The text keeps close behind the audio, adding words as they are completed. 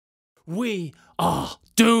we are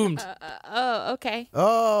doomed. Oh, okay.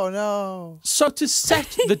 Oh, no. So to set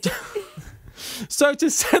the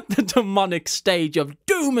demonic stage of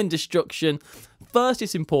doom and destruction, first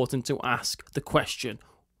it's important to ask the question,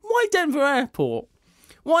 why Denver Airport?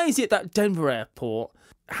 Why is it that Denver Airport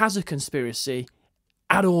has a conspiracy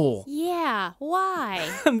at all? Yeah, why?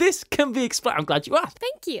 And this can be explained. I'm glad you asked.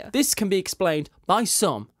 Thank you. This can be explained by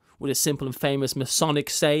some with a simple and famous Masonic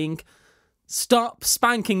saying, "Stop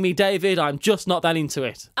spanking me, David. I'm just not that into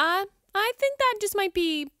it." I think that just might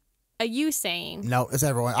be a you saying. No, it's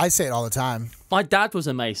everyone. I say it all the time. My dad was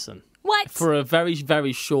a Mason What? for a very,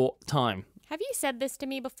 very short time. Have you said this to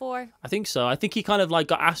me before? I think so. I think he kind of like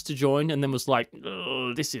got asked to join and then was like,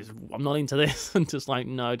 "Oh, I'm not into this." And just like,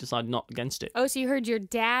 no, decided not against it. Oh, so you heard your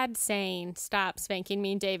dad saying, "Stop spanking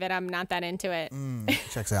me, David. I'm not that into it."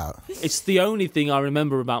 Checks out. It's the only thing I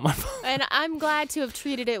remember about my father. And I'm glad to have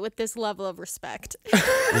treated it with this level of respect.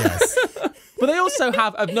 Yes. But they also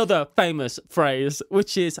have another famous phrase,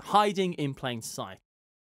 which is hiding in plain sight.